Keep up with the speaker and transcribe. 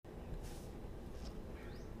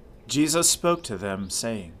Jesus spoke to them,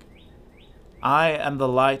 saying, I am the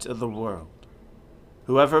light of the world.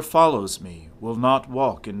 Whoever follows me will not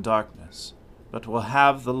walk in darkness, but will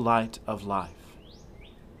have the light of life.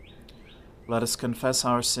 Let us confess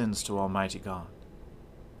our sins to Almighty God.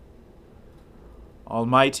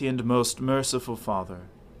 Almighty and most merciful Father,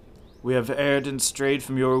 we have erred and strayed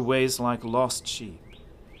from your ways like lost sheep.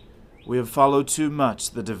 We have followed too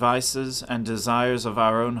much the devices and desires of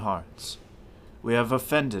our own hearts. We have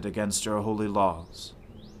offended against your holy laws.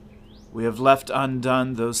 We have left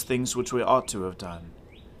undone those things which we ought to have done,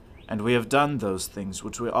 and we have done those things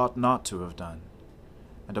which we ought not to have done.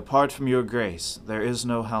 And apart from your grace, there is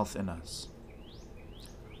no health in us.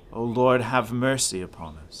 O Lord, have mercy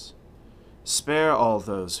upon us. Spare all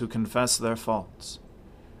those who confess their faults.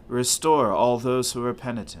 Restore all those who are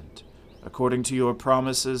penitent, according to your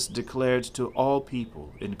promises declared to all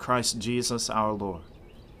people in Christ Jesus our Lord.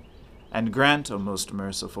 And grant, O most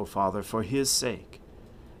merciful Father, for his sake,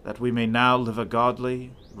 that we may now live a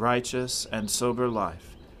godly, righteous, and sober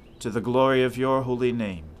life, to the glory of your holy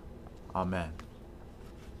name. Amen.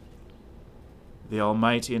 The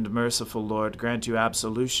Almighty and merciful Lord grant you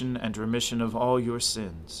absolution and remission of all your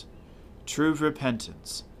sins, true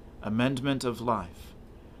repentance, amendment of life,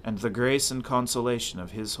 and the grace and consolation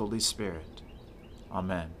of his Holy Spirit.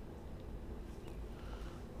 Amen.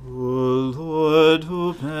 O Lord,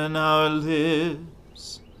 open our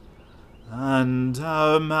lips, and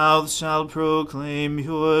our mouth shall proclaim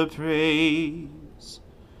your praise.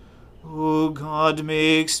 O God,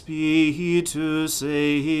 make speed to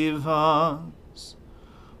save us.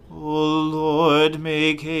 O Lord,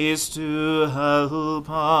 make haste to help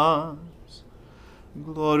us.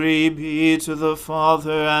 Glory be to the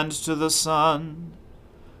Father, and to the Son,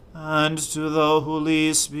 and to the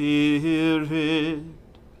Holy Spirit,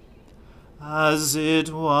 as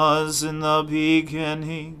it was in the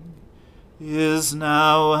beginning, is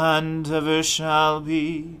now, and ever shall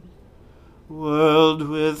be, world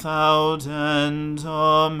without end.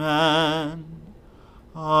 Amen.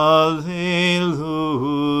 Alleluia.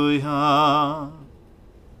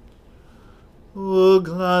 O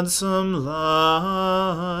gladsome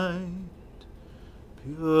light,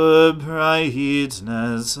 pure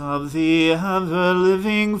brightness of the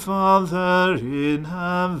ever-living Father in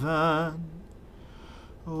heaven,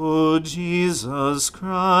 O Jesus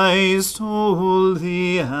Christ,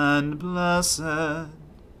 holy and blessed,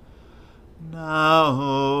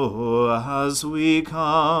 now as we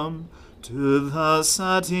come to the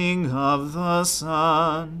setting of the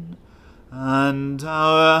sun, and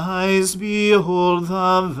our eyes behold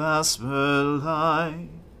the vesper light,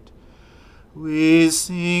 we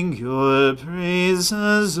sing your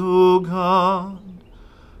praises, O God,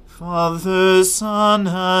 Father, Son,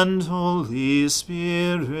 and Holy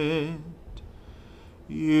Spirit.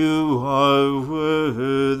 You are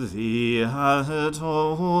worthy at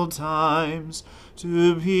all times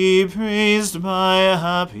to be praised by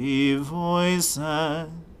happy voices,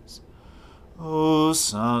 O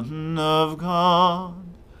Son of God,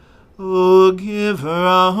 O Giver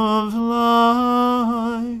of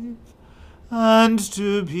life, and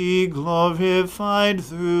to be glorified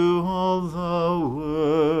through all the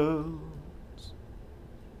world.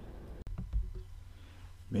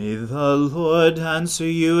 May the Lord answer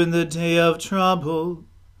you in the day of trouble.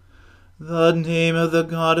 The name of the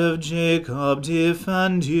God of Jacob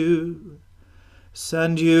defend you.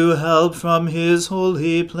 Send you help from his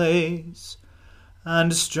holy place,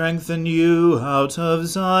 and strengthen you out of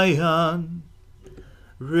Zion.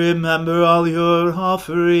 Remember all your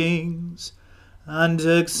offerings, and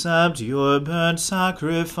accept your burnt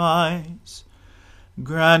sacrifice.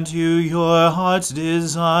 Grant you your heart's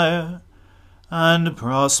desire, and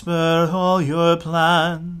prosper all your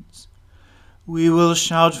plans. We will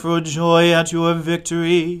shout for joy at your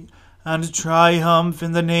victory, and triumph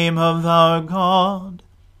in the name of our God.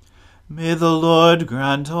 May the Lord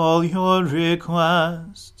grant all your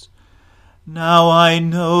requests. Now I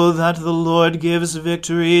know that the Lord gives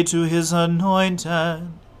victory to his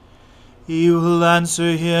anointed. He will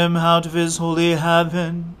answer him out of his holy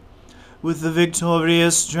heaven with the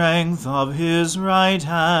victorious strength of his right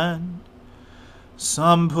hand.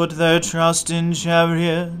 Some put their trust in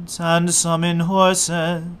chariots, and some in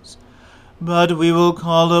horses, but we will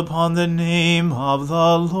call upon the name of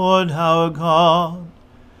the Lord our God.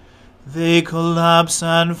 They collapse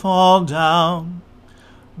and fall down,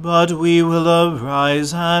 but we will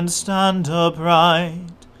arise and stand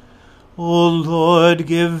upright. O Lord,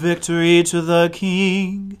 give victory to the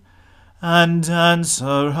King, and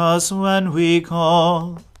answer us when we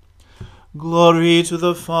call. Glory to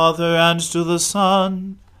the Father, and to the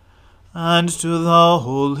Son, and to the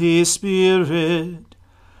Holy Spirit,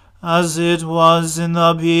 as it was in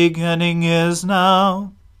the beginning, is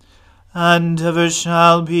now, and ever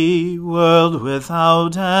shall be, world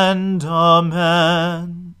without end.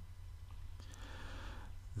 Amen.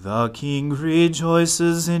 The King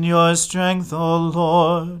rejoices in your strength, O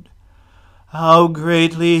Lord. How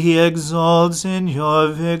greatly he exalts in your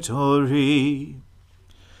victory.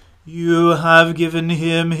 You have given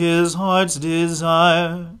him his heart's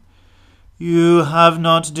desire. You have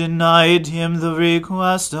not denied him the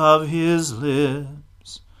request of his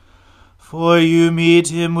lips. For you meet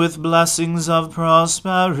him with blessings of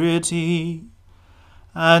prosperity,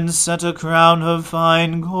 and set a crown of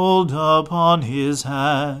fine gold upon his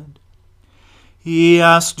head. He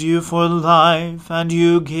asked you for life, and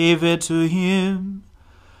you gave it to him,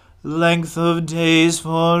 length of days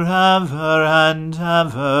forever and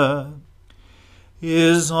ever.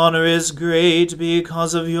 His honor is great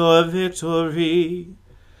because of your victory.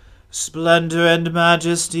 Splendor and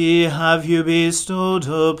majesty have you bestowed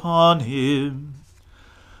upon him.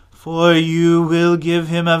 For you will give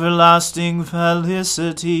him everlasting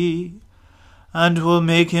felicity, and will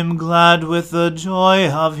make him glad with the joy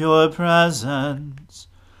of your presence.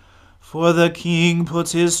 For the King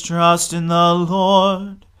puts his trust in the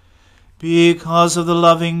Lord. Because of the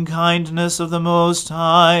loving kindness of the Most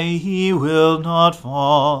High, he will not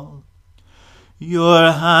fall.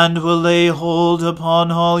 Your hand will lay hold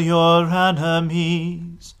upon all your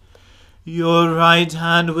enemies. Your right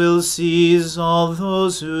hand will seize all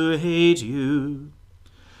those who hate you.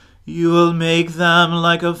 You will make them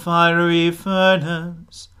like a fiery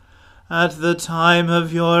furnace at the time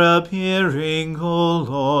of your appearing, O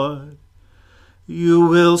Lord. You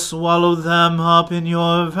will swallow them up in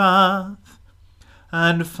your wrath,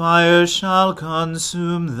 and fire shall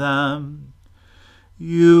consume them.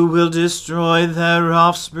 You will destroy their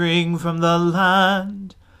offspring from the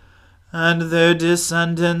land, and their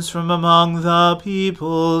descendants from among the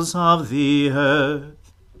peoples of the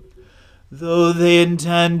earth. Though they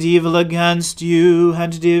intend evil against you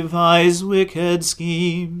and devise wicked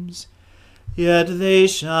schemes, yet they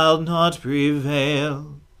shall not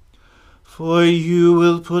prevail. For you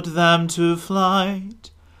will put them to flight,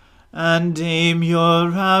 and aim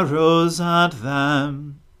your arrows at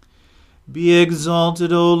them. Be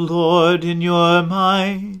exalted, O Lord, in your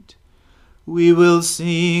might. We will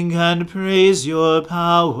sing and praise your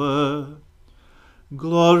power.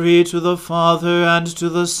 Glory to the Father, and to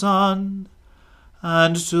the Son,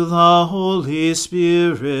 and to the Holy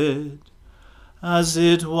Spirit, as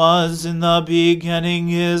it was in the beginning,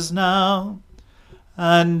 is now,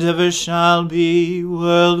 and ever shall be,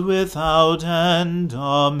 world without end.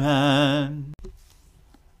 Amen.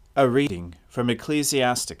 A reading from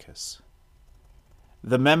Ecclesiasticus.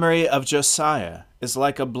 The memory of Josiah is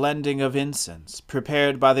like a blending of incense,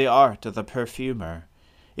 prepared by the art of the perfumer.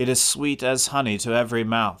 It is sweet as honey to every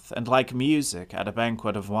mouth, and like music at a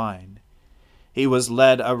banquet of wine. He was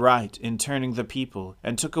led aright in turning the people,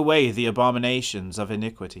 and took away the abominations of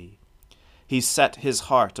iniquity. He set his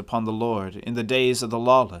heart upon the Lord. In the days of the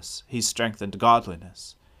lawless he strengthened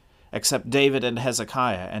godliness. Except David and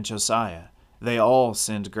Hezekiah and Josiah, they all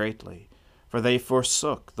sinned greatly, for they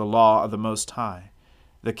forsook the law of the Most High.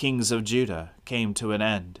 The kings of Judah came to an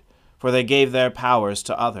end, for they gave their powers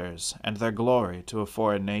to others, and their glory to a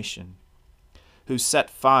foreign nation, who set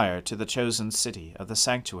fire to the chosen city of the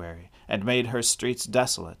sanctuary, and made her streets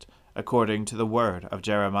desolate, according to the word of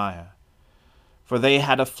Jeremiah. For they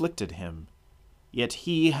had afflicted him, yet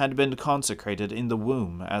he had been consecrated in the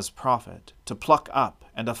womb as prophet, to pluck up,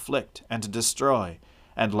 and afflict, and to destroy,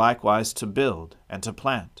 and likewise to build, and to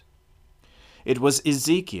plant. It was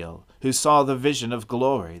Ezekiel who saw the vision of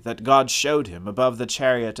glory that God showed him above the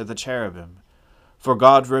chariot of the cherubim. For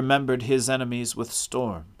God remembered his enemies with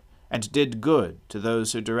storm, and did good to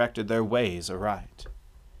those who directed their ways aright.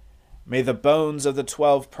 May the bones of the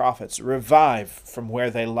 12 prophets revive from where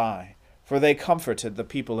they lie, for they comforted the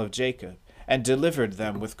people of Jacob, and delivered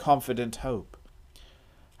them with confident hope.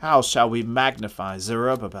 How shall we magnify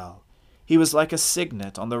Zerubbabel? He was like a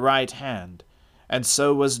signet on the right hand, and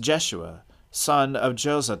so was Jeshua, son of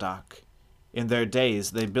Jozadak. In their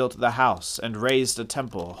days they built the house, and raised a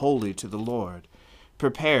temple holy to the Lord,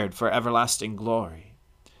 prepared for everlasting glory.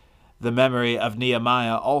 The memory of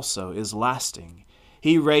Nehemiah also is lasting.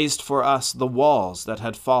 He raised for us the walls that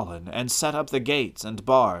had fallen, and set up the gates and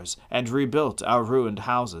bars, and rebuilt our ruined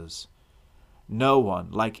houses. No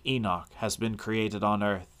one like Enoch has been created on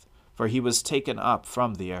earth, for he was taken up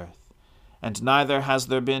from the earth. And neither has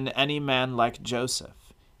there been any man like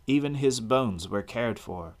Joseph, even his bones were cared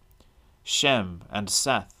for. Shem and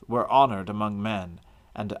Seth were honored among men,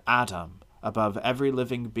 and Adam above every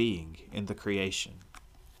living being in the creation.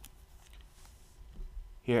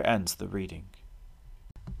 Here ends the reading.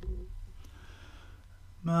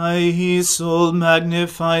 My soul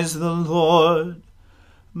magnifies the Lord.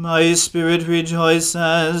 My spirit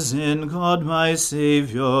rejoices in God my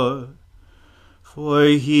Saviour. For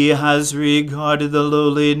he has regarded the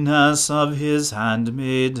lowliness of his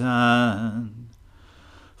handmaiden.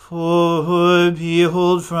 For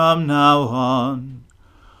behold, from now on,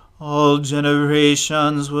 all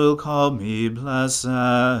generations will call me blessed.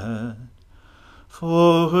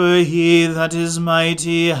 For he that is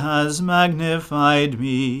mighty has magnified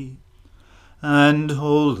me, and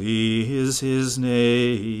holy is his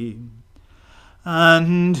name.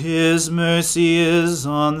 And his mercy is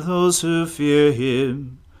on those who fear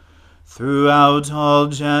him throughout all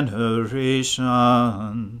generations.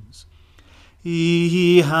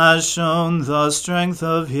 He has shown the strength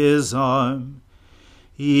of his arm.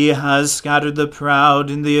 He has scattered the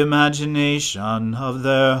proud in the imagination of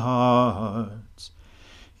their hearts.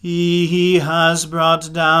 He has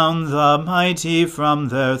brought down the mighty from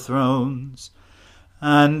their thrones,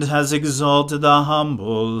 and has exalted the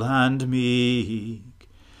humble and meek.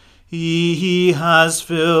 He has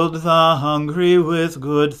filled the hungry with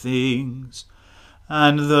good things,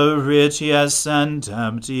 and the rich he has sent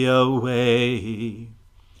empty away.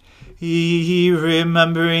 He,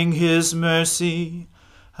 remembering his mercy,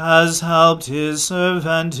 has helped his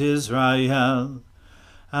servant Israel,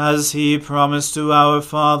 as he promised to our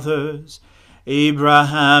fathers,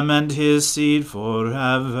 Abraham and his seed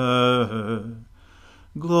forever.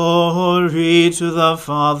 Glory to the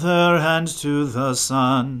Father, and to the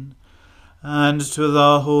Son, and to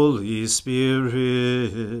the Holy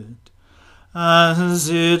Spirit, as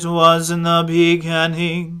it was in the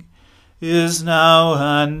beginning, is now,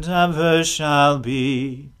 and ever shall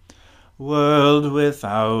be, world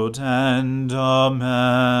without end.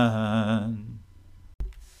 Amen.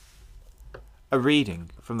 A reading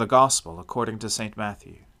from the Gospel according to St.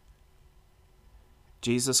 Matthew.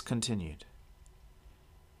 Jesus continued,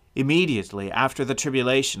 Immediately after the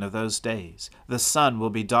tribulation of those days, the sun will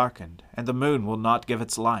be darkened, and the moon will not give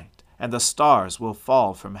its light, and the stars will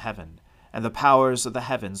fall from heaven, and the powers of the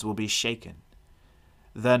heavens will be shaken.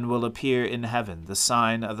 Then will appear in heaven the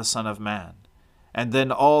sign of the Son of Man, and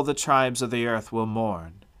then all the tribes of the earth will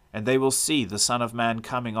mourn, and they will see the Son of Man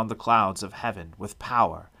coming on the clouds of heaven with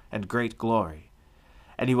power and great glory.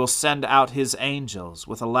 And he will send out his angels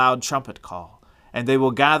with a loud trumpet call, and they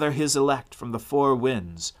will gather his elect from the four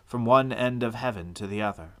winds, from one end of heaven to the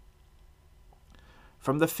other.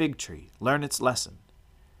 From the fig tree learn its lesson.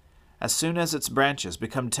 As soon as its branches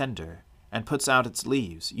become tender, and puts out its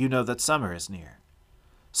leaves, you know that summer is near.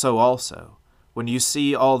 So also, when you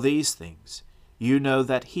see all these things, you know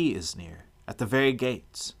that he is near, at the very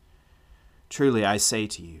gates. Truly I say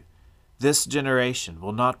to you, this generation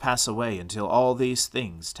will not pass away until all these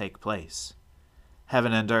things take place.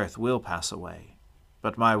 Heaven and earth will pass away,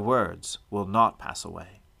 but my words will not pass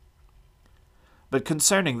away. But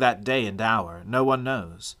concerning that day and hour no one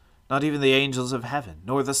knows, not even the angels of heaven,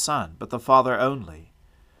 nor the Son, but the Father only.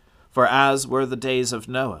 For as were the days of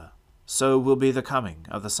Noah, so will be the coming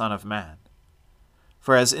of the Son of Man.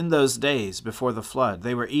 For as in those days before the flood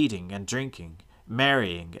they were eating and drinking,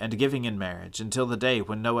 marrying and giving in marriage, until the day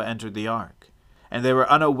when Noah entered the ark, and they were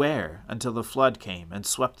unaware until the flood came and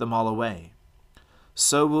swept them all away,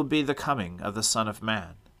 so will be the coming of the Son of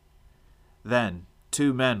Man. Then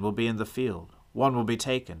 2 men will be in the field, one will be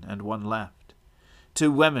taken and one left.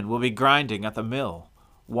 2 women will be grinding at the mill,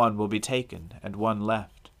 one will be taken and one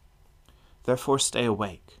left. Therefore stay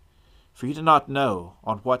awake, for you do not know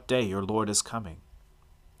on what day your Lord is coming.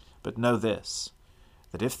 But know this,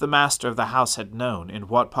 that if the master of the house had known in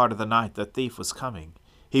what part of the night the thief was coming,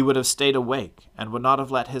 he would have stayed awake, and would not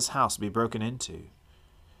have let his house be broken into.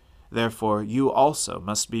 Therefore you also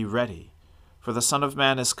must be ready, for the Son of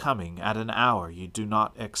Man is coming at an hour you do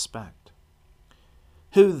not expect.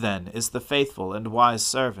 Who then is the faithful and wise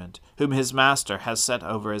servant, whom his master has set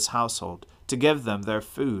over his household, to give them their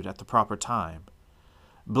food at the proper time?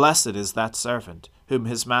 Blessed is that servant, whom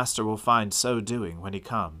his master will find so doing when he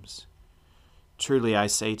comes. Truly I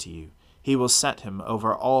say to you, he will set him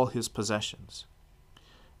over all his possessions.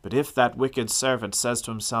 But if that wicked servant says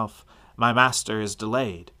to himself, My master is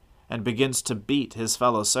delayed, and begins to beat his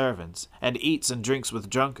fellow servants, and eats and drinks with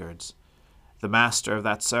drunkards, the master of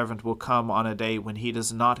that servant will come on a day when he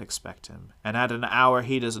does not expect him, and at an hour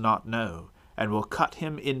he does not know, and will cut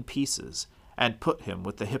him in pieces, and put him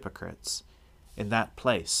with the hypocrites. In that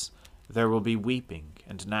place there will be weeping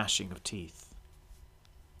and gnashing of teeth.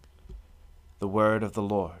 The word of the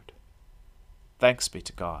Lord. Thanks be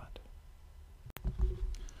to God.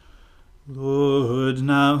 Lord,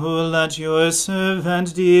 now let your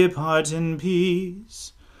servant depart in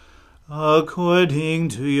peace, according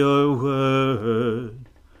to your word.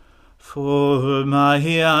 For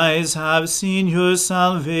my eyes have seen your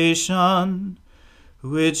salvation,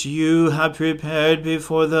 which you have prepared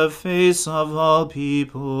before the face of all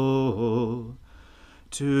people,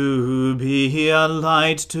 to be a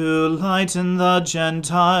light to lighten the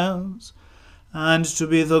Gentiles, and to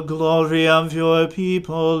be the glory of your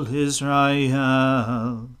people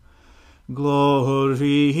Israel.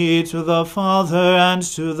 Glory to the Father, and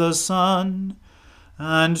to the Son,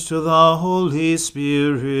 and to the Holy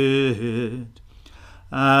Spirit,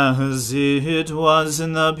 as it was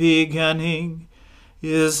in the beginning,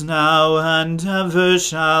 is now, and ever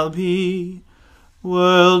shall be,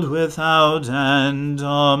 world without end.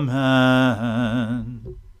 Amen.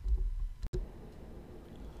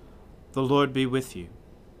 The Lord be with you.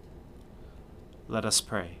 Let us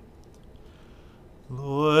pray.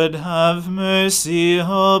 Lord, have mercy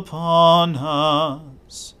upon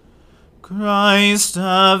us. Christ,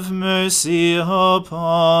 have mercy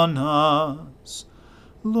upon us.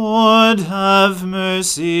 Lord, have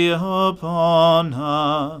mercy upon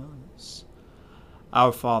us.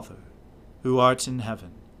 Our Father, who art in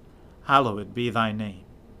heaven, hallowed be thy name.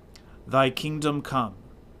 Thy kingdom come,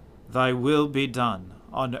 thy will be done,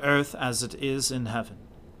 on earth as it is in heaven.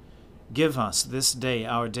 Give us this day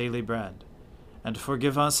our daily bread, and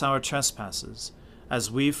forgive us our trespasses,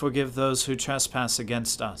 as we forgive those who trespass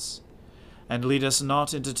against us. And lead us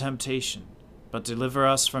not into temptation, but deliver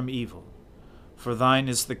us from evil. For thine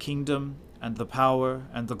is the kingdom, and the power,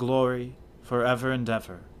 and the glory, forever and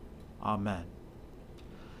ever. Amen.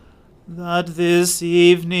 That this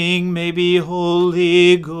evening may be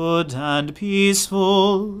holy, good, and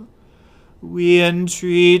peaceful, we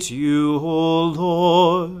entreat you, O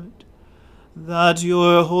Lord, that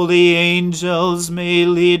your holy angels may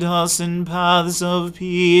lead us in paths of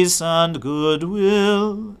peace and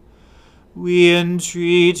goodwill. We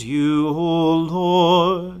entreat you, O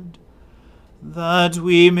Lord, that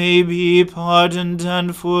we may be pardoned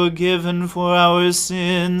and forgiven for our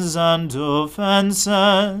sins and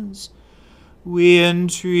offenses. We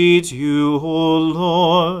entreat you, O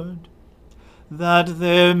Lord, that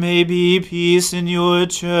there may be peace in your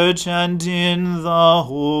church and in the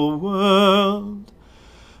whole world.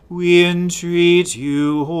 We entreat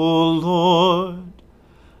you, O Lord,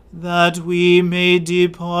 that we may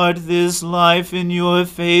depart this life in your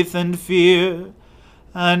faith and fear,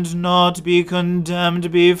 and not be condemned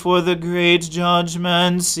before the great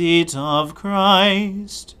judgment seat of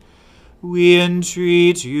Christ. We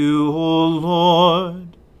entreat you, O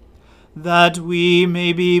Lord, that we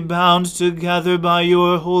may be bound together by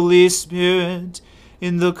your Holy Spirit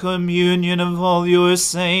in the communion of all your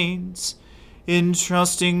saints,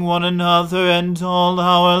 entrusting one another and all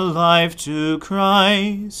our life to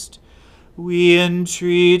Christ. We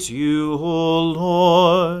entreat you, O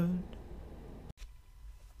Lord.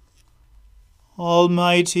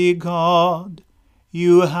 Almighty God,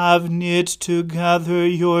 you have knit together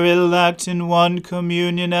your elect in one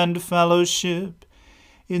communion and fellowship,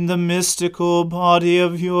 in the mystical body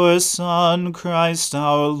of your Son, Christ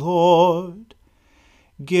our Lord.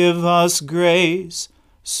 Give us grace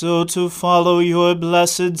so to follow your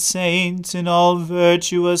blessed saints in all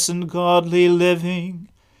virtuous and godly living,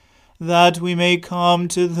 that we may come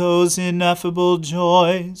to those ineffable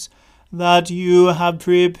joys that you have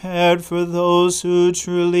prepared for those who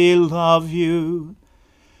truly love you.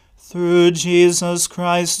 Through Jesus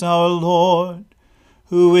Christ our Lord,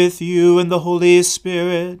 who with you and the Holy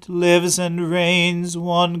Spirit lives and reigns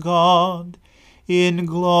one God, in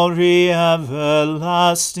glory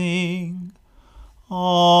everlasting.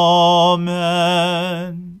 Amen.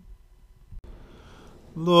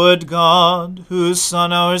 Lord God, whose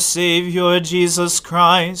Son, our Saviour, Jesus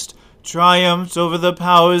Christ, triumphed over the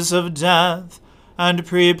powers of death, and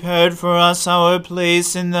prepared for us our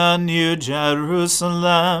place in the New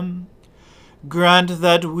Jerusalem, grant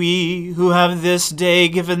that we, who have this day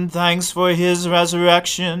given thanks for his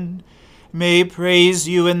resurrection, may praise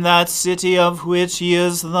you in that city of which he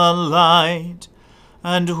is the light,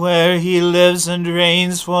 and where he lives and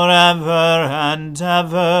reigns forever and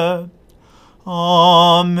ever.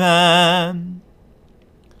 Amen.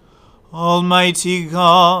 Almighty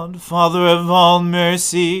God, Father of all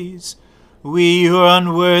mercies, we, your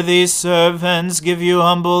unworthy servants, give you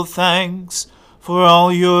humble thanks for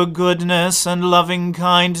all your goodness and loving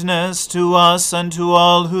kindness to us and to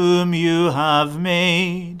all whom you have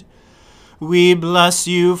made. We bless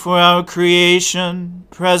you for our creation,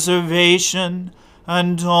 preservation,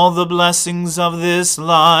 and all the blessings of this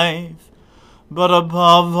life, but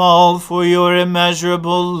above all for your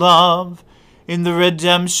immeasurable love in the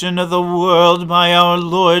redemption of the world by our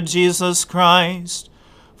Lord Jesus Christ,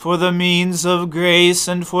 for the means of grace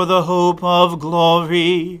and for the hope of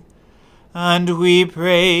glory. And we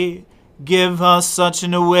pray, give us such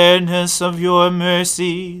an awareness of your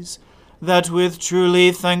mercies, that with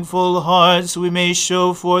truly thankful hearts we may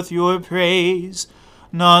show forth your praise,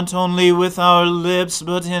 not only with our lips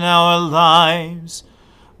but in our lives,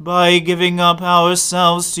 by giving up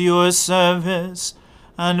ourselves to your service,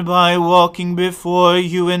 and by walking before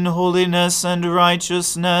you in holiness and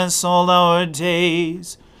righteousness all our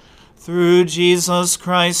days. Through Jesus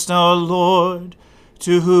Christ our Lord,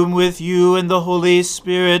 to whom with you and the Holy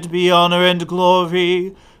Spirit be honor and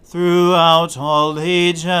glory throughout all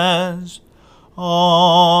ages.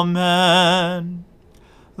 Amen.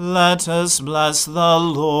 Let us bless the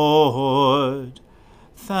Lord.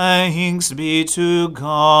 Thanks be to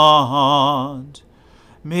God.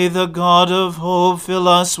 May the God of hope fill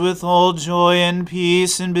us with all joy and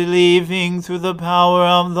peace in believing through the power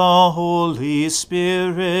of the Holy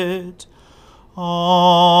Spirit.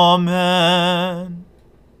 Amen.